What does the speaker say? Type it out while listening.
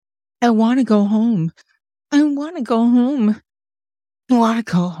I want to go home. I want to go home. I want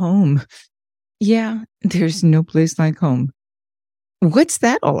to go home. Yeah, there's no place like home. What's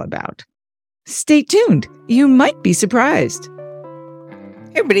that all about? Stay tuned. You might be surprised.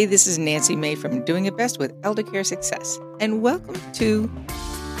 Hey everybody, this is Nancy May from Doing It Best with Elder Care Success, and welcome to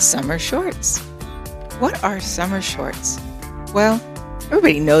Summer Shorts. What are summer shorts? Well,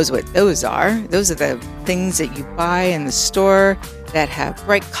 everybody knows what those are. Those are the things that you buy in the store that have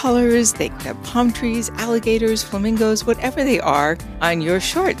bright colors. They could have palm trees, alligators, flamingos, whatever they are on your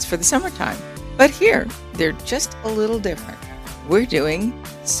shorts for the summertime. But here, they're just a little different. We're doing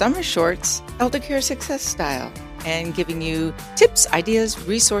summer shorts, Elder Care Success style, and giving you tips, ideas,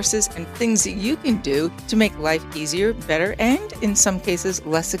 resources, and things that you can do to make life easier, better, and in some cases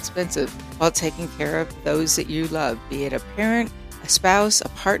less expensive while taking care of those that you love, be it a parent, a spouse, a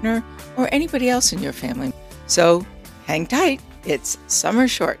partner, or anybody else in your family. So hang tight. It's Summer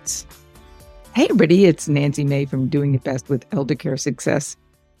Shorts. Hey everybody, it's Nancy May from Doing It Best with Elder Care Success.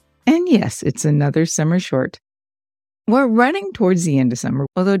 And yes, it's another summer short. We're running towards the end of summer,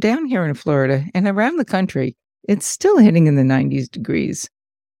 although down here in Florida and around the country, it's still hitting in the 90s degrees.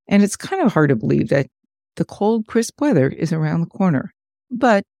 And it's kind of hard to believe that the cold, crisp weather is around the corner.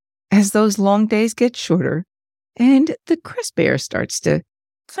 But as those long days get shorter and the crisp air starts to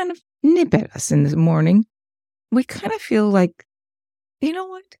kind of nip at us in the morning, we kind of feel like, you know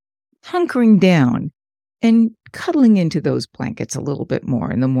what, hunkering down and cuddling into those blankets a little bit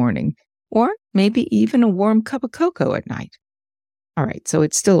more in the morning, or maybe even a warm cup of cocoa at night. All right, so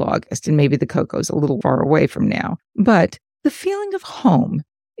it's still August, and maybe the cocoa's a little far away from now, but the feeling of home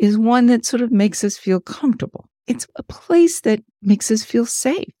is one that sort of makes us feel comfortable. It's a place that makes us feel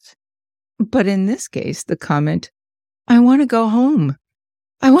safe. But in this case, the comment, I want to go home.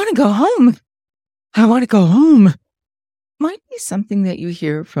 I want to go home. I want to go home, might be something that you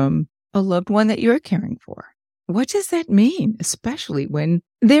hear from a loved one that you're caring for. What does that mean, especially when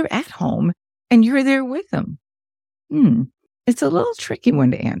they're at home and you're there with them? It's a little tricky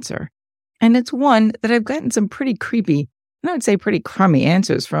one to answer. And it's one that I've gotten some pretty creepy, and I would say pretty crummy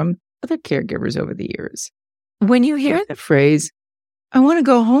answers from other caregivers over the years. When you hear the phrase, I want to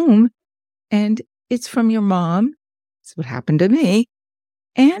go home, and it's from your mom, that's what happened to me,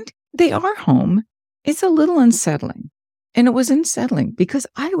 and they are home, it's a little unsettling. And it was unsettling because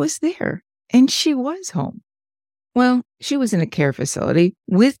I was there and she was home. Well, she was in a care facility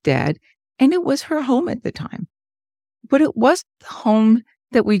with Dad, and it was her home at the time. But it wasn't the home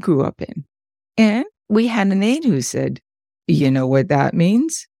that we grew up in. And we had an aide who said, you know what that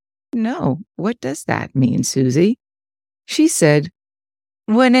means? No, what does that mean, Susie? She said,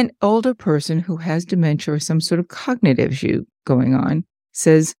 when an older person who has dementia or some sort of cognitive issue going on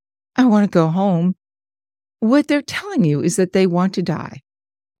says, I want to go home, what they're telling you is that they want to die.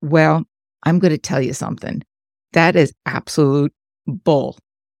 Well, I'm going to tell you something. That is absolute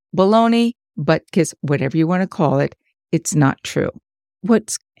baloney, butt kiss, whatever you want to call it. It's not true.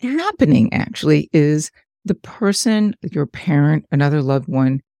 What's happening actually is the person, your parent, another loved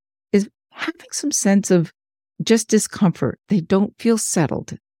one, is having some sense of just discomfort. They don't feel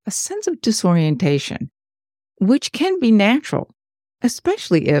settled, a sense of disorientation, which can be natural,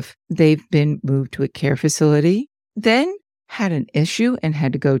 especially if they've been moved to a care facility, then had an issue and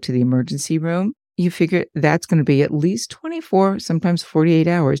had to go to the emergency room. You figure that's going to be at least 24, sometimes 48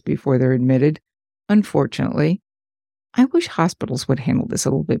 hours before they're admitted. Unfortunately, I wish hospitals would handle this a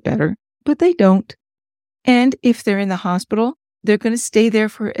little bit better, but they don't. And if they're in the hospital, they're going to stay there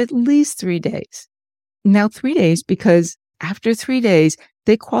for at least 3 days. Now, 3 days, because after 3 days,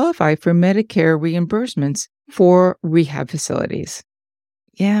 they qualify for Medicare reimbursements for rehab facilities.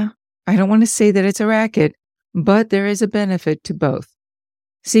 Yeah, I don't want to say that it's a racket, but there is a benefit to both.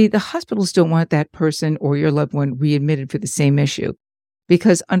 See, the hospitals don't want that person or your loved one readmitted for the same issue,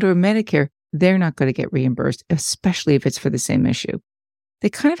 because under Medicare, they're not going to get reimbursed, especially if it's for the same issue. They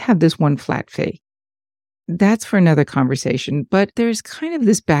kind of have this one flat fee. That's for another conversation, but there's kind of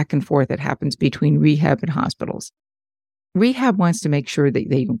this back and forth that happens between rehab and hospitals. Rehab wants to make sure that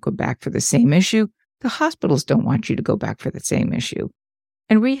they don't go back for the same issue. The hospitals don't want you to go back for the same issue.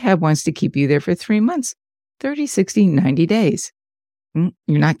 And rehab wants to keep you there for 3 months, 30, 60, 90 days. You're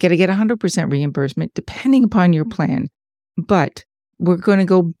not going to get 100% reimbursement depending upon your plan. But we're going to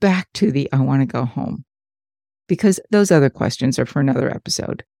go back to the I want to go home, because those other questions are for another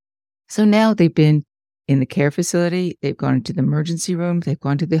episode. So now they've been in the care facility, they've gone into the emergency room, they've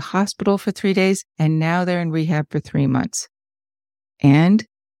gone to the hospital for 3 days, and now they're in rehab for 3 months. And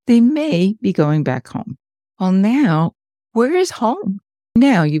they may be going back home. Well, now, where is home?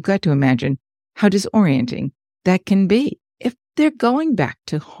 Now you've got to imagine how disorienting that can be. If they're going back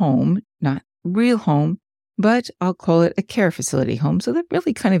to home, not real home, but I'll call it a care facility home. So that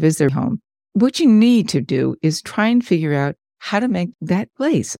really kind of is their home. What you need to do is try and figure out how to make that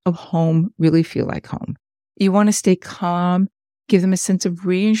place of home really feel like home. You want to stay calm, give them a sense of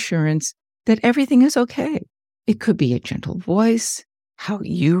reassurance that everything is okay. It could be a gentle voice, how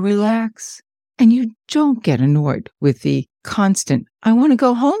you relax, and you don't get annoyed with the constant, I want to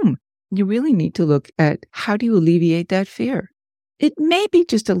go home. You really need to look at how do you alleviate that fear. It may be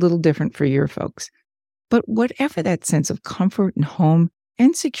just a little different for your folks, but whatever that sense of comfort and home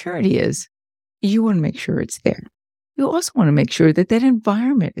and security is, you want to make sure it's there. You also want to make sure that that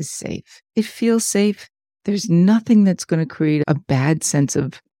environment is safe. It feels safe. There's nothing that's going to create a bad sense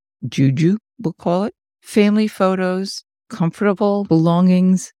of juju, we'll call it. Family photos, comfortable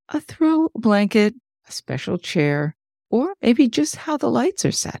belongings, a throw blanket, a special chair, or maybe just how the lights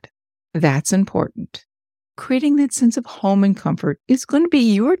are set. That's important. Creating that sense of home and comfort is going to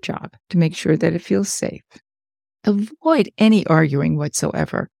be your job to make sure that it feels safe. Avoid any arguing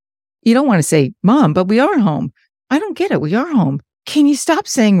whatsoever. You don't want to say, Mom, but we are home. I don't get it. We are home. Can you stop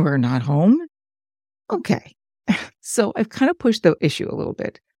saying we're not home? Okay. So I've kind of pushed the issue a little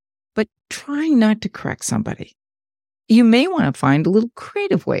bit, but try not to correct somebody. You may want to find a little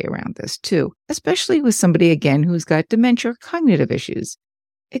creative way around this too, especially with somebody, again, who's got dementia or cognitive issues.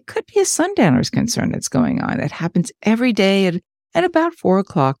 It could be a sundowner's concern that's going on that happens every day at about 4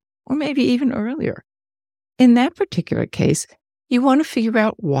 o'clock or maybe even earlier. In that particular case, you want to figure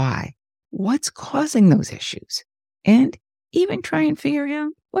out why, what's causing those issues, and even try and figure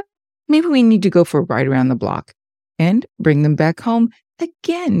out what maybe we need to go for a ride around the block and bring them back home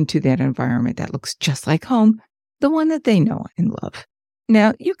again to that environment that looks just like home, the one that they know and love.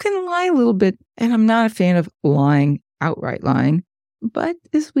 Now, you can lie a little bit, and I'm not a fan of lying, outright lying, but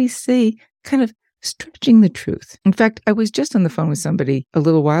as we say, kind of stretching the truth. In fact, I was just on the phone with somebody a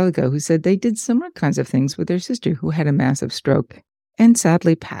little while ago who said they did similar kinds of things with their sister who had a massive stroke and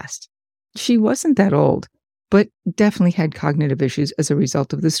sadly passed. She wasn't that old, but definitely had cognitive issues as a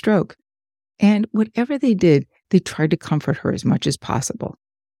result of the stroke. And whatever they did, they tried to comfort her as much as possible.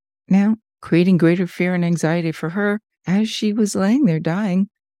 Now, creating greater fear and anxiety for her as she was laying there dying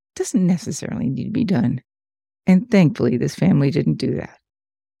doesn't necessarily need to be done. And thankfully, this family didn't do that.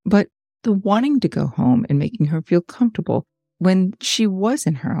 But the wanting to go home and making her feel comfortable when she was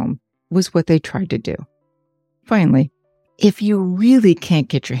in her home was what they tried to do. Finally, if you really can't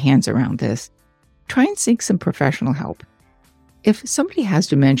get your hands around this, try and seek some professional help. If somebody has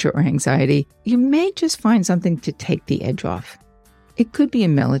dementia or anxiety, you may just find something to take the edge off. It could be a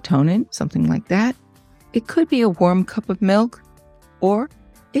melatonin, something like that. It could be a warm cup of milk, or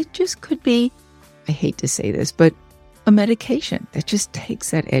it just could be, I hate to say this, but a medication that just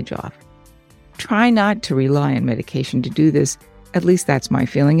takes that edge off. Try not to rely on medication to do this. At least that's my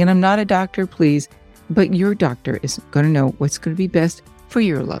feeling. And I'm not a doctor, please, but your doctor is going to know what's going to be best for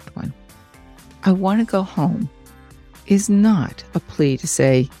your loved one. I want to go home is not a plea to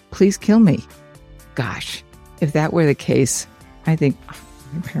say, please kill me. Gosh, if that were the case, I think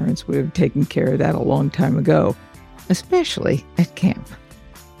my parents would have taken care of that a long time ago, especially at camp.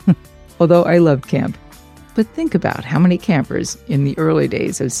 Although I loved camp. But think about how many campers in the early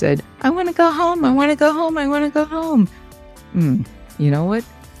days have said, I want to go home, I want to go home, I want to go home. You know what?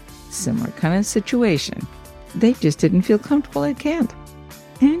 Similar kind of situation. They just didn't feel comfortable at camp.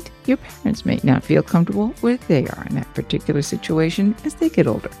 And your parents may not feel comfortable where they are in that particular situation as they get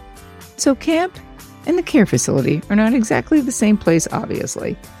older. So camp and the care facility are not exactly the same place,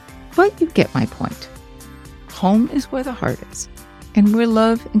 obviously. But you get my point. Home is where the heart is, and where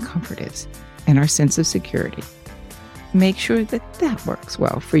love and comfort is, and our sense of security. Make sure that that works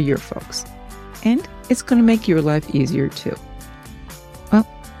well for your folks. And it's going to make your life easier too. Well,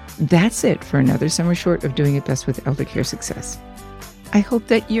 that's it for another summer short of Doing It Best with Elder Care Success. I hope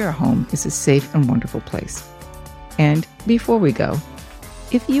that your home is a safe and wonderful place. And before we go,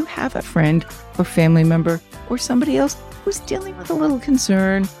 if you have a friend or family member or somebody else who's dealing with a little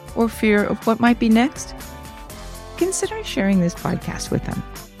concern or fear of what might be next, consider sharing this podcast with them.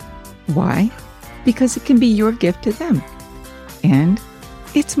 Why? Because it can be your gift to them. And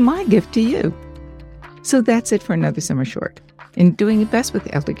it's my gift to you. So that's it for another summer short in Doing It Best with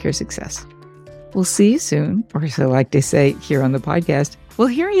Elder Care Success. We'll see you soon, or as I like to say here on the podcast, we'll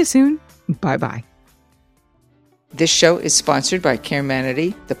hear you soon. Bye-bye. This show is sponsored by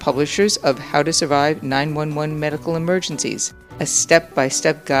CareManity, the publishers of How to Survive 911 Medical Emergencies, a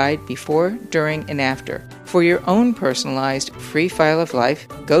step-by-step guide before, during, and after. For your own personalized free file of life,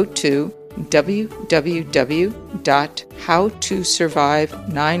 go to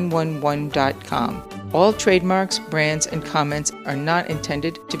www.howtosurvive911.com. All trademarks, brands, and comments are not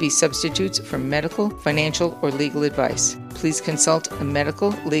intended to be substitutes for medical, financial, or legal advice. Please consult a medical,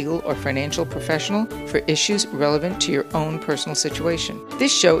 legal, or financial professional for issues relevant to your own personal situation.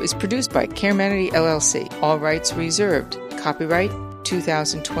 This show is produced by CareManity LLC. All rights reserved. Copyright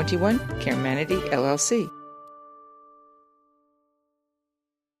 2021 CareManity LLC.